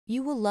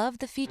You will love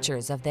the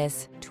features of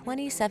this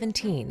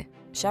 2017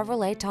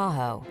 Chevrolet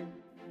Tahoe.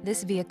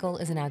 This vehicle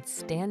is an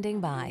outstanding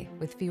buy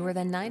with fewer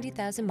than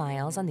 90,000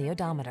 miles on the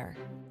odometer.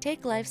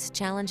 Take life's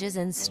challenges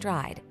in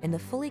stride in the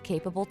fully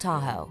capable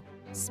Tahoe.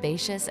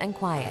 Spacious and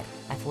quiet,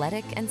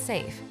 athletic and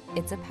safe,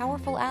 it's a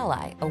powerful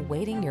ally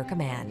awaiting your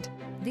command.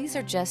 These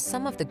are just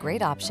some of the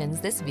great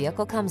options this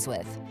vehicle comes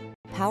with: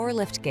 power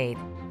liftgate,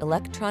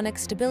 electronic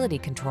stability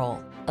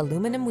control,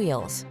 aluminum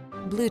wheels,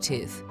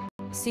 Bluetooth,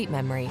 seat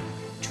memory,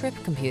 trip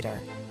computer,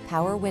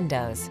 power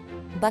windows,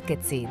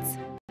 bucket seats,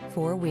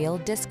 four-wheel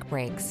disc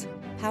brakes,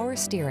 power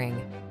steering.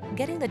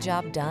 Getting the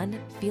job done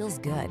feels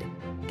good.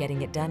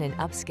 Getting it done in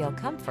upscale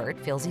comfort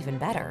feels even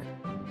better.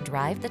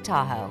 Drive the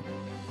Tahoe.